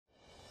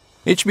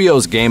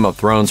HBO's Game of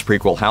Thrones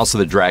prequel House of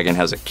the Dragon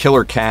has a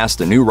killer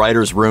cast, a new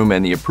writer's room,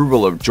 and the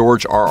approval of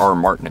George R.R.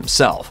 Martin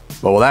himself.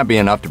 But will that be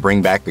enough to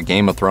bring back the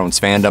Game of Thrones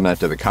fandom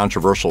after the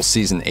controversial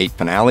Season 8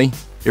 finale?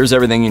 Here's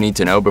everything you need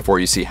to know before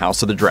you see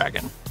House of the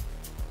Dragon.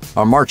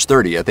 On March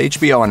 30th,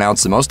 HBO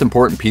announced the most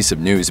important piece of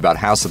news about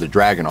House of the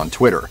Dragon on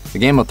Twitter. The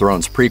Game of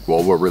Thrones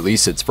prequel will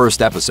release its first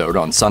episode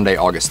on Sunday,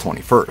 August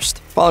 21st.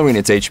 Following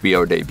its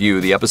HBO debut,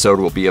 the episode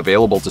will be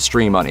available to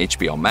stream on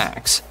HBO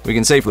Max. We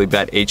can safely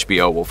bet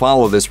HBO will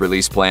follow this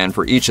release plan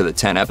for each of the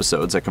 10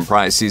 episodes that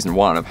comprise Season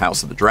 1 of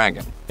House of the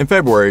Dragon. In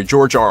February,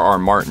 George R.R.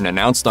 Martin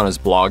announced on his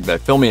blog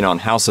that filming on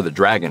House of the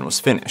Dragon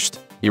was finished.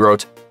 He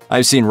wrote,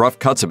 "I've seen rough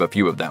cuts of a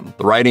few of them.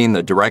 The writing,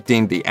 the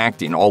directing, the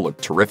acting all look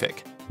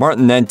terrific."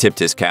 Martin then tipped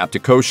his cap to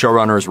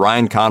co-showrunners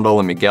Ryan Condal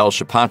and Miguel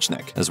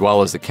Sapochnik, as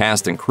well as the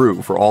cast and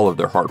crew for all of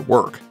their hard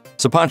work.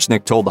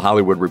 Sapochnik told The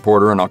Hollywood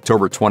Reporter in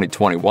October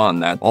 2021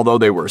 that although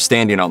they were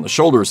standing on the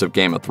shoulders of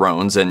Game of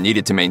Thrones and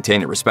needed to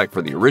maintain a respect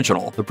for the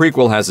original, the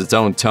prequel has its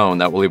own tone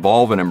that will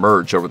evolve and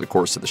emerge over the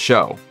course of the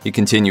show. He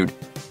continued,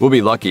 "We'll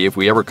be lucky if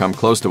we ever come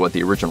close to what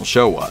the original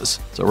show was,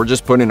 so we're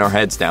just putting our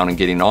heads down and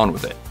getting on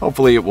with it.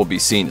 Hopefully it will be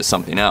seen as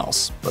something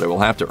else, but it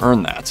will have to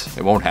earn that.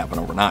 It won't happen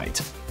overnight."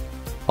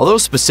 Although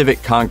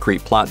specific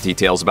concrete plot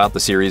details about the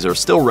series are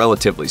still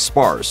relatively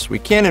sparse, we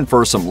can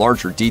infer some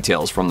larger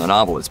details from the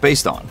novel it's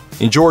based on.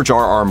 In George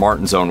R.R.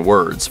 Martin's own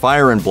words,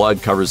 Fire and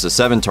Blood covers the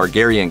 7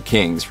 Targaryen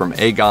kings from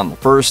Aegon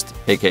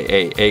I,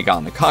 aka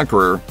Aegon the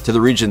Conqueror, to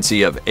the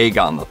regency of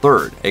Aegon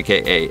III,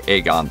 aka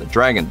Aegon the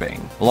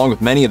Dragonbane, along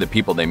with many of the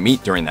people they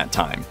meet during that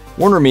time.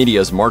 Warner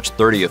Media's March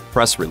 30th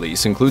press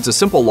release includes a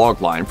simple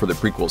logline for the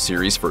prequel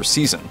series' first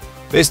season.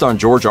 Based on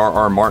George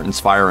R.R. Martin's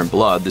Fire and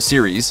Blood, the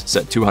series,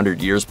 set 200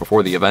 years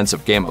before the events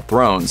of Game of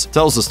Thrones,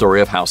 tells the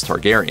story of House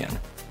Targaryen.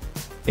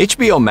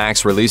 HBO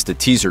Max released a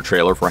teaser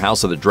trailer for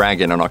House of the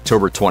Dragon in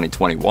October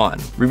 2021,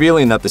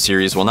 revealing that the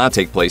series will not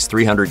take place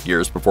 300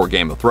 years before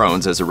Game of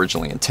Thrones as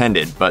originally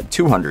intended, but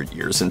 200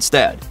 years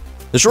instead.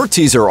 The short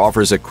teaser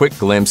offers a quick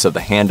glimpse of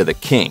the Hand of the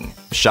King,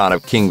 a shot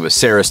of King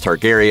Viserys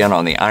Targaryen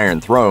on the Iron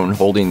Throne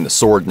holding the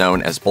sword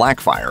known as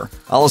Blackfire,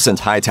 Alicent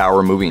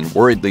Hightower moving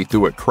worriedly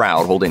through a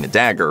crowd holding a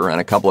dagger, and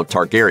a couple of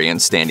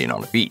Targaryens standing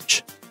on a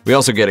beach. We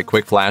also get a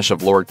quick flash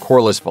of Lord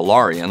Corlys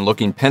Velaryon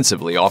looking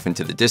pensively off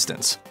into the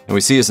distance, and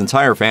we see his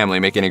entire family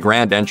making a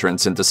grand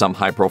entrance into some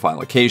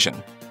high-profile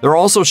occasion. There are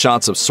also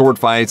shots of sword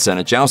fights and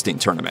a jousting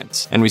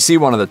tournament, and we see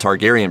one of the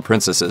Targaryen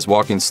princesses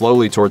walking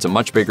slowly towards a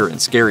much bigger and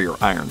scarier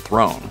Iron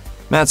Throne.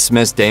 Matt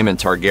Smith's Daemon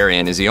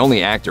Targaryen is the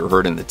only actor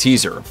heard in the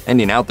teaser,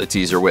 ending out the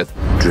teaser with,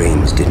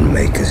 "Dreams didn't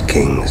make us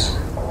kings.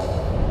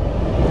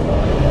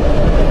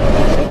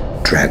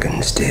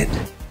 Dragons did."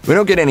 We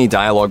don't get any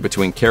dialogue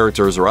between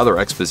characters or other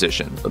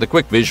exposition, but the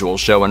quick visuals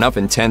show enough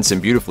intense and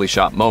beautifully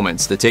shot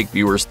moments to take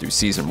viewers through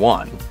Season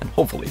 1, and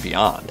hopefully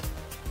beyond.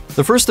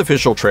 The first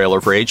official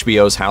trailer for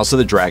HBO's House of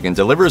the Dragon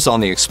delivers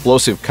on the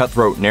explosive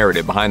cutthroat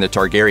narrative behind the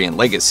Targaryen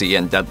legacy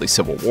and deadly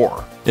civil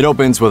war. It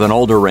opens with an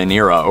older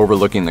Rhaenyra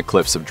overlooking the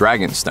cliffs of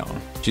Dragonstone.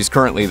 She's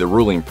currently the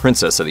ruling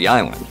princess of the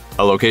island,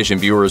 a location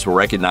viewers will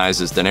recognize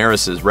as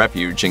Daenerys'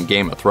 refuge in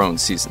Game of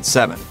Thrones Season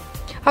 7.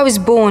 I was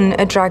born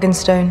at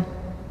Dragonstone.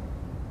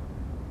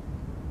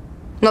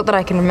 Not that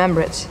I can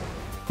remember it.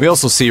 We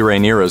also see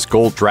Rhaenyra's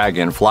gold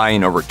dragon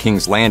flying over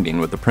King's Landing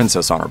with the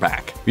princess on her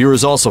back.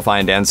 Viewers also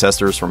find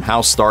ancestors from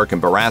House Stark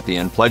and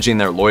Baratheon pledging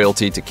their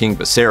loyalty to King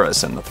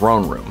Viserys in the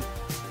throne room.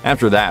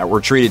 After that,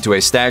 we're treated to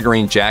a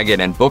staggering,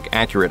 jagged, and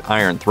book-accurate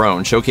Iron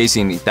Throne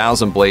showcasing the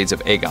 1,000 blades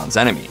of Aegon's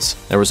enemies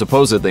that were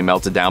supposedly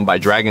melted down by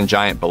dragon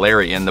giant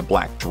Balerion the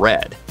Black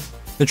Dread.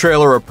 The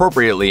trailer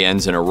appropriately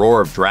ends in a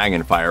roar of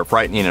dragonfire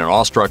frightening an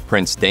awestruck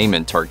Prince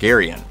Daemon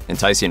Targaryen,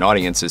 enticing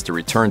audiences to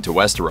return to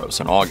Westeros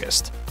in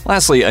August.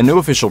 Lastly, a new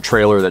official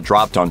trailer that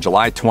dropped on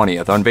July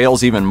 20th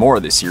unveils even more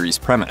of the series'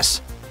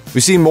 premise. We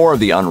see more of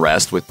the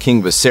unrest with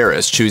King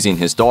Viserys choosing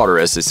his daughter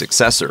as his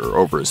successor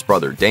over his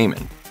brother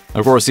Daemon.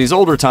 Of course, these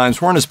older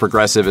times weren't as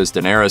progressive as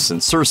Daenerys and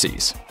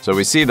Cersei's, so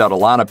we see that a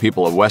lot of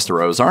people of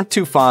Westeros aren't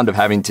too fond of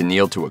having to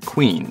kneel to a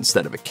queen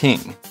instead of a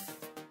king.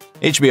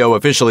 HBO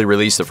officially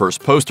released the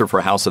first poster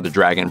for House of the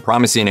Dragon,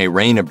 promising a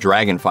reign of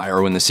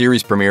dragonfire when the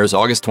series premieres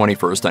August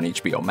 21st on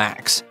HBO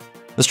Max.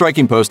 The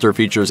striking poster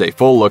features a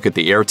full look at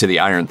the heir to the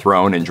Iron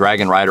Throne and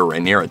dragon rider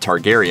Rhaenyra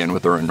Targaryen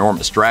with her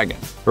enormous dragon.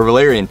 Her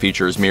Valyrian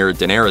features mirror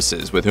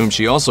Daenerys's, with whom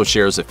she also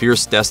shares a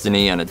fierce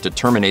destiny and a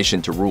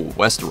determination to rule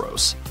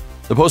Westeros.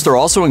 The poster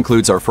also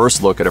includes our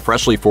first look at a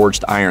freshly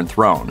forged Iron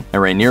Throne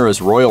and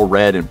Rhaenyra's royal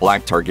red and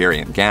black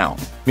Targaryen gown.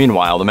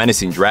 Meanwhile, the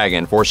menacing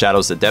dragon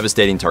foreshadows the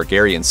devastating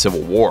Targaryen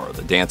civil war,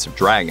 the Dance of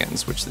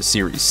Dragons, which the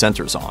series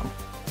centers on.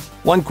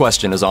 One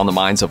question is on the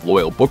minds of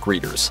loyal book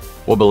readers.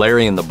 Will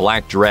Balerion the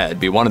Black Dread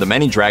be one of the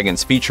many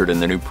dragons featured in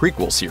the new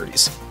prequel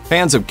series?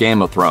 Fans of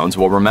Game of Thrones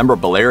will remember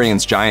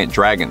Balerion's giant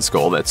dragon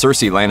skull that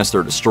Cersei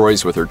Lannister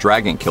destroys with her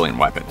dragon-killing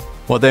weapon.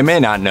 What they may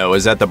not know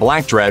is that the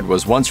Black Dread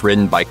was once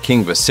ridden by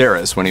King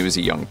Viserys when he was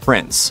a young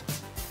prince.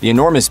 The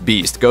enormous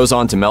beast goes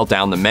on to melt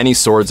down the many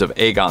swords of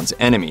Aegon's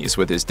enemies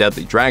with his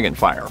deadly dragon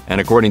fire,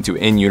 and according to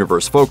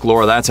in-universe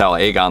folklore, that's how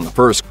Aegon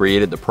I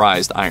created the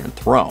prized Iron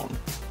Throne.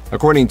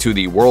 According to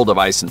the World of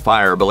Ice and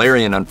Fire,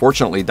 Balerion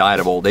unfortunately died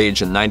of old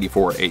age in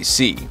 94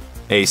 AC.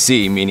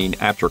 AC meaning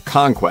after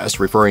conquest,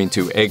 referring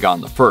to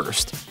Aegon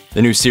I.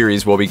 The new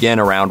series will begin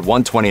around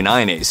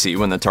 129 AC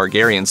when the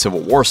Targaryen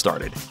Civil War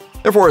started.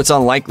 Therefore, it's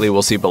unlikely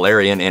we'll see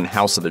Balerion in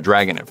House of the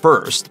Dragon at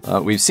first.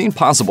 We've seen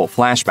possible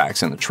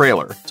flashbacks in the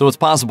trailer, so it's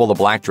possible the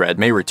Black Dread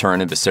may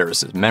return in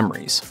Viserys'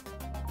 memories.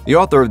 The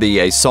author of the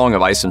A Song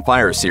of Ice and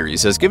Fire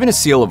series has given a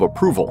seal of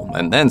approval,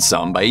 and then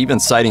some, by even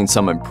citing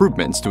some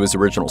improvements to his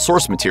original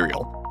source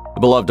material. The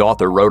beloved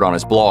author wrote on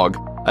his blog,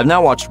 "I've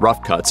now watched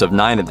rough cuts of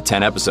 9 of the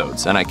 10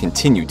 episodes, and I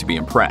continue to be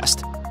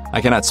impressed. I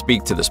cannot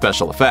speak to the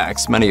special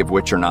effects, many of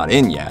which are not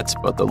in yet,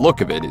 but the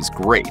look of it is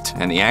great,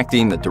 and the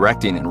acting, the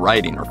directing, and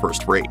writing are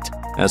first rate."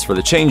 As for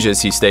the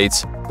changes, he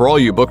states, "For all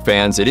you book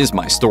fans, it is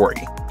my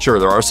story. Sure,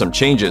 there are some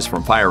changes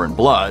from Fire and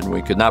Blood.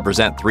 We could not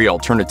present 3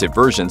 alternative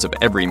versions of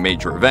every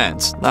major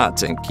event, not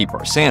to keep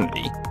our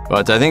sanity.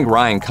 But I think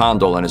Ryan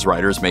Condal and his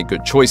writers made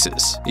good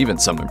choices, even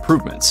some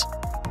improvements."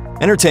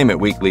 Entertainment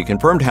Weekly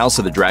confirmed House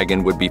of the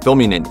Dragon would be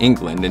filming in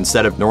England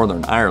instead of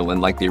Northern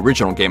Ireland like the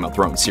original Game of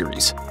Thrones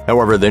series.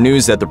 However, the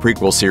news that the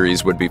prequel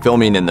series would be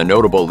filming in the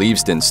notable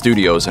Leavesden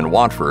Studios in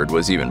Watford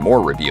was even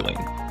more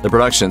revealing. The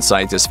production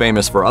site is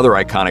famous for other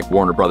iconic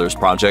Warner Bros.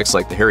 Projects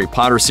like the Harry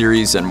Potter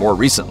series and more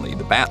recently,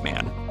 The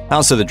Batman.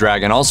 House of the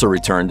Dragon also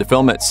returned to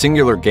film at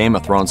singular Game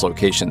of Thrones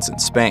locations in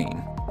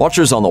Spain.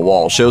 Watchers on the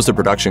Wall shows the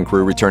production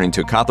crew returning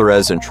to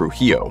Cáceres and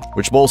Trujillo,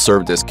 which both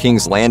served as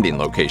King's Landing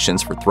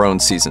locations for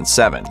Thrones Season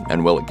 7,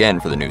 and will again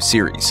for the new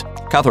series.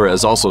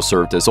 Cáceres also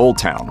served as Old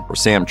Town, where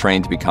Sam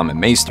trained to become a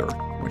maester,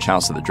 which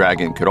House of the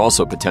Dragon could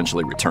also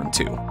potentially return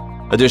to.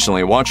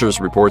 Additionally, Watchers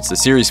reports the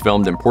series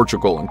filmed in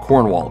Portugal and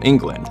Cornwall,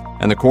 England,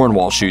 and the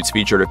Cornwall shoots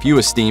featured a few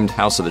esteemed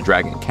House of the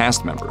Dragon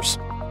cast members.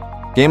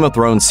 Game of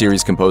Thrones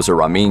series composer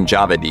Ramin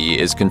Djawadi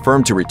is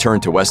confirmed to return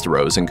to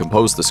Westeros and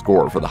compose the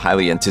score for the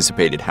highly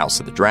anticipated House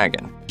of the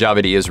Dragon.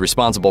 Djawadi is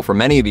responsible for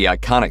many of the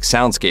iconic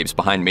soundscapes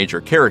behind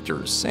major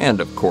characters, and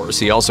of course,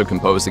 he also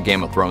composed the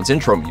Game of Thrones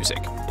intro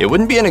music. It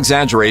wouldn't be an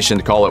exaggeration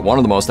to call it one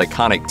of the most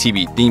iconic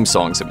TV theme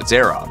songs of its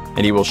era,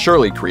 and he will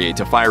surely create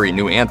a fiery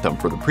new anthem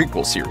for the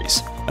prequel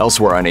series.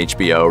 Elsewhere on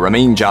HBO,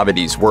 Ramin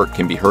Djawadi's work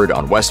can be heard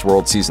on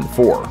Westworld Season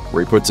 4,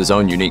 where he puts his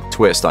own unique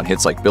twist on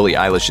hits like Billie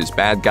Eilish's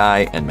Bad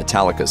Guy and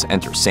Metallica's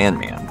Enter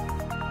Sandman.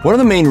 One of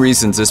the main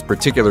reasons this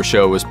particular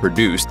show was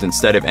produced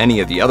instead of any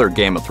of the other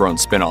Game of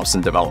Thrones spin-offs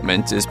in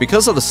development is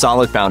because of the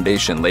solid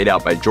foundation laid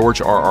out by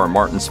George R.R.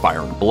 Martin's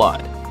Fire and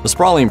Blood. The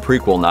sprawling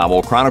prequel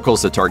novel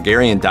chronicles the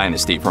Targaryen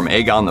dynasty from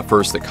Aegon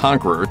I the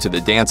Conqueror to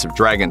the Dance of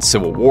Dragons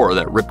civil war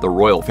that ripped the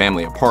royal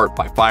family apart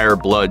by fire,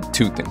 blood,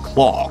 tooth, and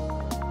claw.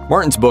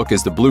 Martin's book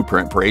is the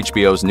blueprint for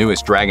HBO's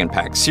newest Dragon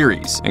Pack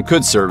series, and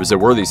could serve as a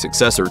worthy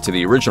successor to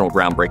the original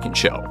groundbreaking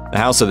show. The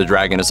House of the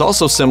Dragon is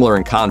also similar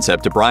in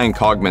concept to Brian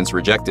Cogman's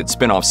rejected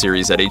spin-off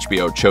series that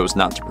HBO chose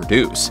not to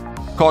produce.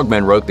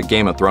 Cogman wrote the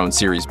Game of Thrones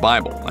series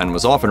Bible, and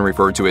was often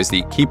referred to as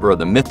the keeper of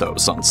the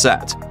mythos on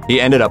set. He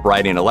ended up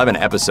writing 11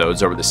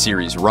 episodes over the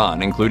series'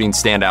 run, including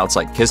standouts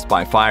like Kissed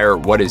by Fire,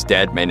 What is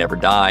Dead May Never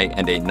Die,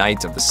 and A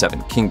Knight of the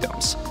Seven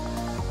Kingdoms.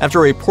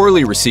 After a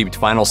poorly received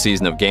final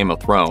season of Game of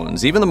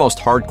Thrones, even the most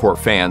hardcore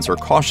fans are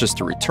cautious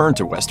to return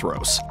to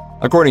Westeros.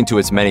 According to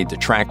its many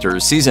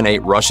detractors, Season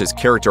 8 rushes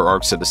character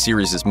arcs of the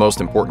series' most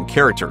important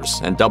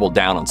characters and doubled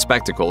down on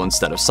spectacle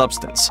instead of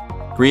substance.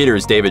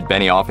 Creators David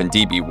Benioff and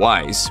D.B.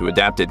 Weiss, who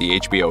adapted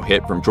the HBO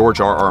hit from George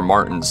R.R.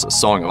 Martin's A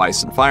Song of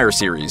Ice and Fire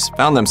series,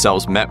 found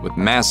themselves met with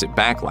massive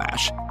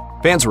backlash.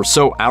 Fans were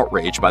so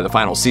outraged by the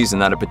final season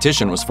that a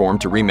petition was formed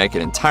to remake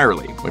it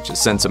entirely, which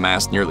has since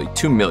amassed nearly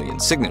 2 million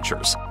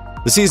signatures.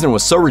 The season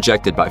was so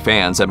rejected by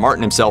fans that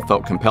Martin himself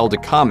felt compelled to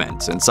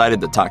comment and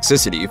cited the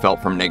toxicity he felt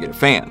from negative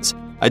fans.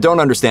 "I don't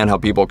understand how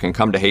people can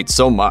come to hate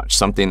so much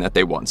something that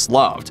they once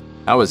loved.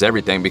 How has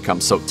everything become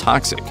so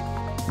toxic?"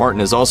 Martin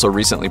has also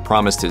recently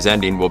promised his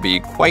ending will be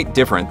quite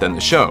different than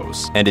the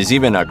show's, and is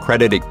even a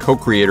credited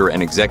co-creator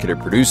and executive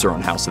producer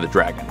on House of the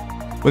Dragon.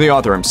 With the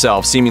author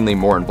himself seemingly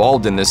more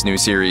involved in this new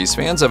series,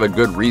 fans have a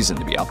good reason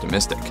to be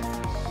optimistic.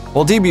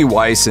 While D.B.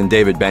 Weiss and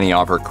David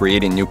Benioff are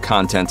creating new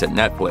content at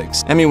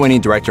Netflix, Emmy-winning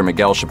director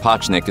Miguel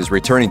Sapochnik is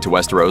returning to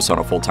Westeros on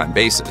a full-time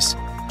basis.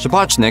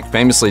 Sapochnik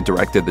famously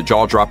directed the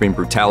jaw-dropping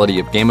brutality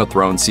of Game of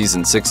Thrones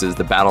Season 6's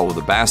The Battle of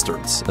the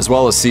Bastards, as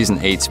well as Season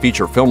 8's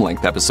feature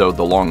film-length episode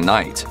The Long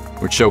Night,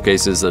 which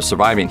showcases the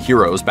surviving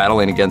heroes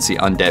battling against the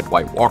undead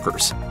White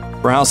Walkers.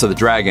 For House of the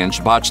Dragon,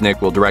 Sapochnik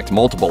will direct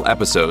multiple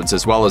episodes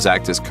as well as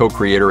act as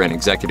co-creator and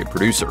executive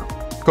producer.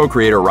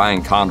 Co-creator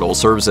Ryan Condal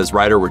serves as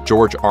writer with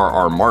George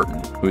R.R.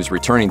 Martin, who is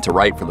returning to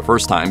write for the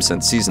first time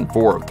since Season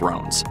 4 of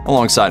Thrones,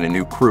 alongside a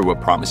new crew of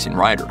promising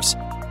writers.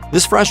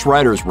 This fresh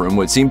writer's room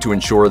would seem to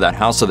ensure that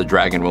House of the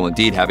Dragon will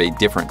indeed have a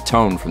different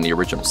tone from the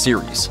original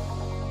series.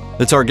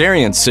 The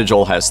Targaryen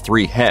sigil has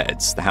 3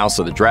 heads. The House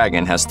of the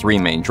Dragon has 3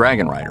 main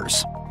dragon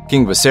riders.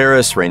 King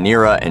Viserys,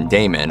 Rhaenyra, and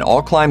Daemon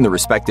all climb the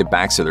respective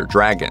backs of their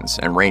dragons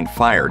and rain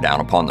fire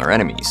down upon their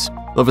enemies.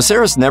 Though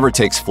Viserys never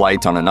takes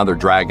flight on another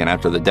dragon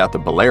after the death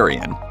of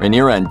Balerion,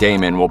 Rhaenyra and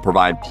Daemon will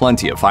provide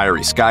plenty of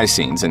fiery sky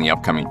scenes in the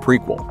upcoming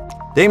prequel.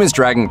 Daemon's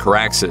dragon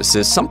Caraxes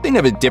is something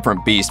of a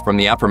different beast from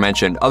the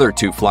aforementioned other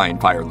two flying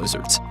fire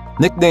lizards.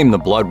 Nicknamed the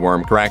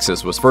Bloodworm,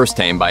 Caraxes was first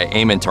tamed by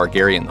Aemon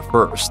Targaryen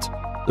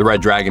I. The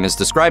red dragon is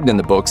described in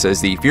the books as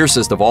the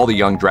fiercest of all the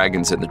young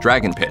dragons in the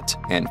dragon pit,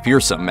 and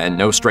fearsome and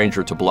no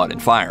stranger to blood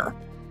and fire.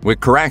 With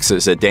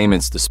Caraxes at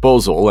Daemon's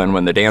disposal, and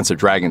when the Dance of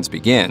Dragons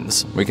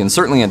begins, we can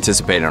certainly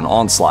anticipate an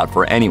onslaught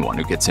for anyone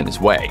who gets in his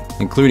way,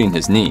 including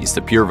his niece,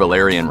 the pure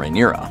Valyrian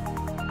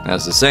Rhaenyra.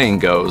 As the saying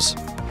goes,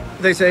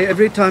 they say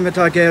every time a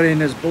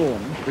Targaryen is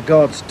born, the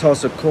gods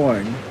toss a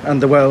coin,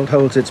 and the world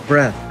holds its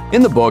breath.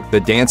 In the book, the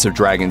Dance of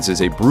Dragons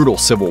is a brutal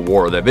civil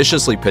war that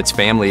viciously pits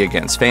family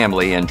against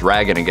family and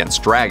dragon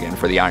against dragon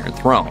for the Iron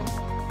Throne.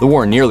 The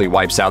war nearly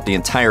wipes out the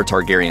entire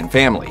Targaryen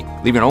family,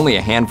 leaving only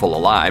a handful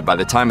alive by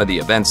the time of the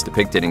events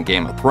depicted in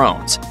Game of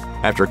Thrones.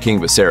 After King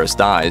Viserys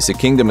dies, the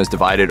kingdom is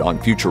divided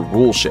on future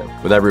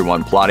ruleship, with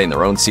everyone plotting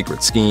their own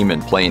secret scheme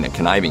and playing a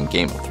conniving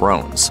Game of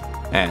Thrones.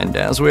 And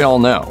as we all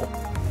know,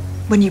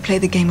 when you play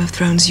the Game of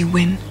Thrones, you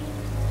win,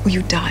 or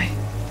you die.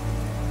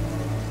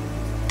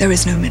 There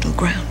is no middle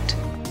ground.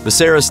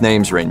 Viserys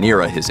names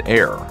Rhaenyra his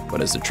heir,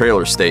 but as the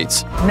trailer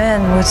states,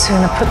 men would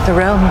sooner put the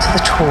realm to the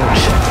torch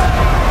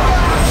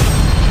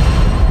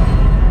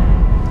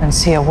than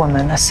see a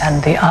woman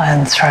ascend the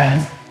Iron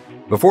Throne.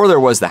 Before there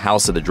was the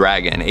House of the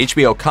Dragon,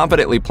 HBO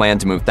confidently planned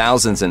to move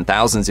thousands and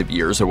thousands of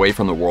years away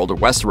from the world of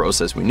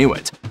Westeros as we knew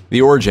it. The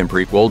Origin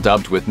prequel,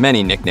 dubbed with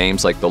many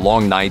nicknames like the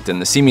Long Night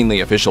and the seemingly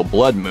official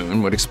Blood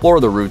Moon, would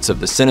explore the roots of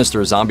the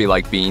sinister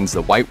zombie-like beings,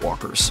 the White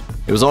Walkers.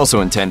 It was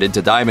also intended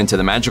to dive into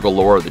the magical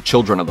lore of the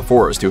Children of the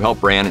Forest who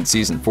helped Bran in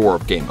Season 4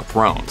 of Game of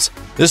Thrones.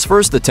 This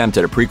first attempt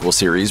at a prequel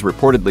series,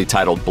 reportedly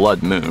titled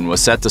Blood Moon,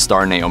 was set to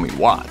star Naomi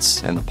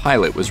Watts, and the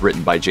pilot was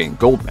written by Jane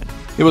Goldman.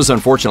 It was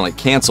unfortunately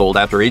canceled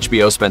after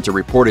HBO spent a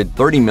reported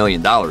 $30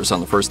 million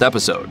on the first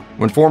episode,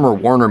 when former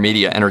Warner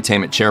Media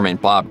Entertainment chairman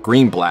Bob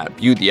Greenblatt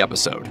viewed the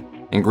episode.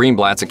 In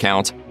Greenblatt's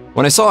account,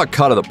 "When I saw a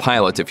cut of the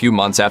pilot a few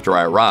months after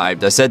I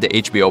arrived, I said to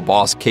HBO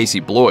boss Casey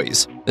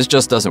Bloys, this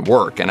just doesn't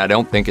work and I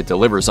don't think it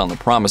delivers on the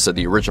promise of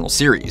the original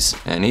series,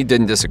 and he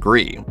didn't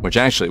disagree, which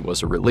actually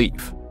was a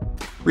relief."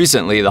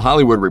 Recently, The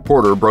Hollywood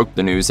Reporter broke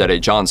the news that a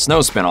Jon Snow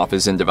spinoff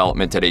is in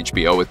development at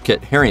HBO with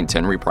Kit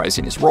Harington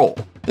reprising his role.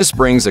 This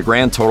brings a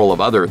grand total of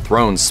other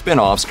Thrones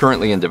spinoffs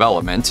currently in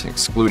development,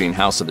 excluding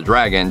House of the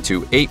Dragon,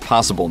 to 8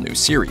 possible new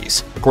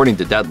series. According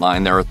to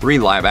Deadline, there are 3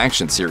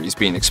 live-action series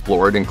being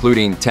explored,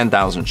 including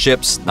 10,000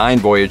 Ships, 9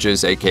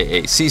 Voyages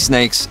aka Sea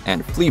Snakes,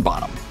 and Flea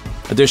Bottom.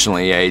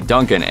 Additionally, a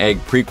Dunk and Egg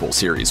prequel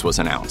series was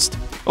announced.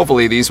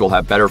 Hopefully these will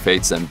have better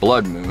fates than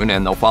Blood Moon,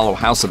 and they'll follow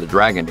House of the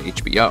Dragon to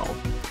HBO.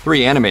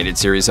 3 animated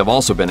series have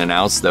also been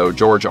announced, though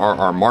George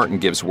R.R. Martin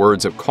gives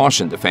words of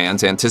caution to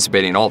fans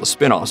anticipating all the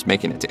spin-offs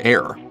making it to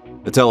air.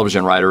 The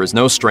television writer is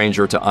no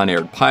stranger to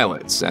unaired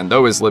pilots, and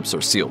though his lips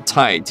are sealed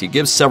tight, he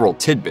gives several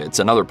tidbits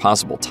and other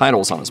possible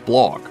titles on his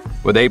blog.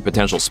 With 8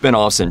 potential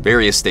spin-offs in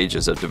various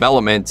stages of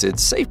development,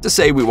 it's safe to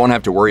say we won't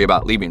have to worry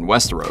about leaving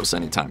Westeros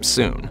anytime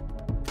soon.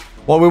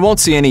 While we won't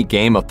see any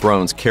Game of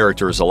Thrones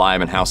characters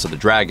alive in House of the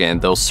Dragon,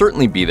 they'll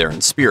certainly be there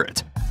in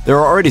spirit. There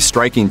are already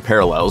striking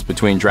parallels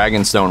between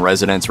Dragonstone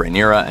residents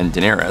Rhaenyra and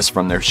Daenerys,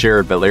 from their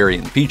shared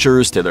Valyrian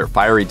features to their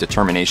fiery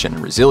determination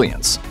and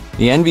resilience.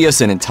 The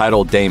envious and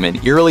entitled Daemon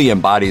eerily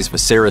embodies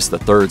Viserys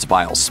III's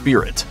vile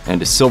spirit,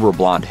 and his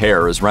silver-blonde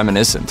hair is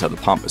reminiscent of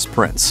the pompous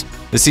prince.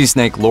 The sea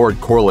snake Lord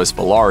Corlys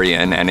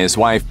Velaryon and his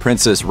wife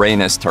Princess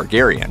Rhaenys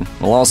Targaryen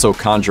will also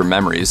conjure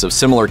memories of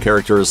similar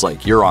characters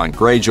like Euron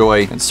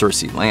Greyjoy and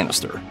Cersei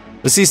Lannister.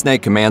 The Sea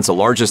Snake commands the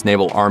largest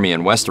naval army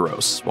in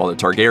Westeros, while the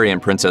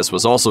Targaryen princess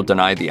was also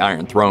denied the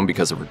Iron Throne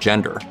because of her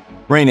gender.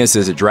 Rhaenys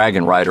is a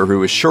dragon rider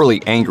who is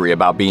surely angry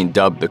about being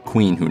dubbed the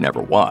Queen Who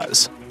Never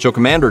Was. She'll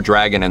command her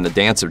dragon in the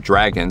Dance of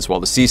Dragons,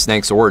 while the Sea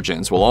Snake's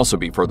origins will also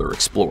be further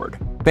explored.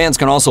 Fans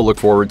can also look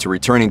forward to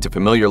returning to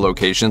familiar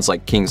locations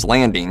like King's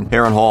Landing,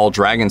 Harrenhal,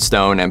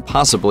 Dragonstone, and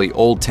possibly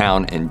Old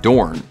Town and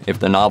Dorne, if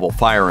the novel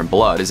Fire and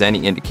Blood is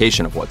any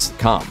indication of what's to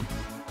come.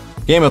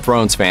 Game of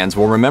Thrones fans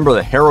will remember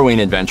the harrowing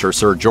adventure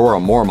Ser Jorah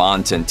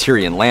Mormont and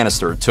Tyrion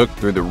Lannister took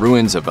through the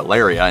ruins of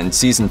Valyria in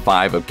Season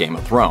 5 of Game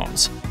of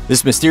Thrones.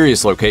 This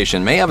mysterious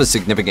location may have a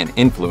significant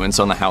influence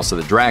on the House of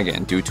the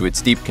Dragon due to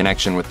its deep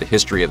connection with the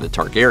history of the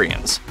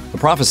Targaryens. The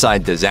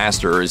prophesied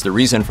disaster is the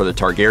reason for the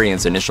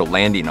Targaryens' initial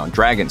landing on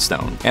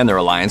Dragonstone and their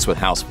alliance with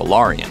House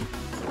Velaryon.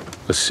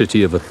 A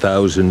city of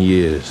 1,000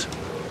 years,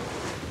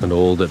 and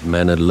all that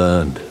men had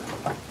learned.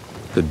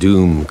 The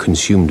doom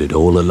consumed it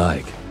all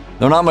alike.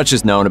 Though not much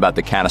is known about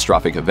the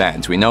catastrophic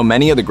event, we know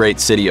many of the great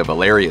city of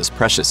Valyria's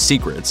precious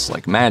secrets,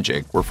 like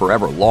magic, were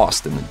forever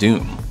lost in the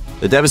doom.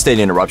 The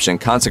devastating eruption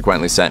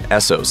consequently sent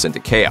Essos into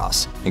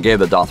chaos, and gave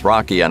the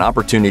Dothraki an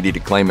opportunity to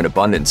claim an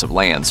abundance of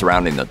land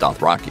surrounding the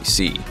Dothraki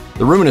Sea.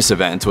 The ruinous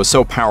event was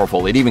so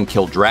powerful it even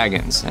killed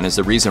dragons, and is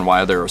the reason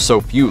why there are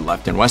so few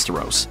left in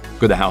Westeros.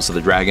 Could the House of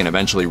the Dragon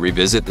eventually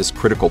revisit this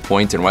critical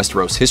point in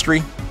Westeros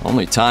history?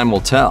 Only time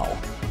will tell.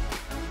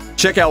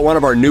 Check out one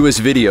of our newest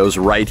videos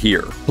right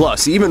here.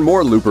 Plus, even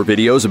more Looper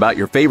videos about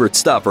your favorite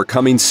stuff are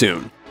coming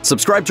soon.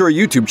 Subscribe to our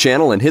YouTube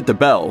channel and hit the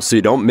bell so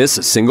you don't miss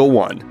a single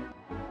one.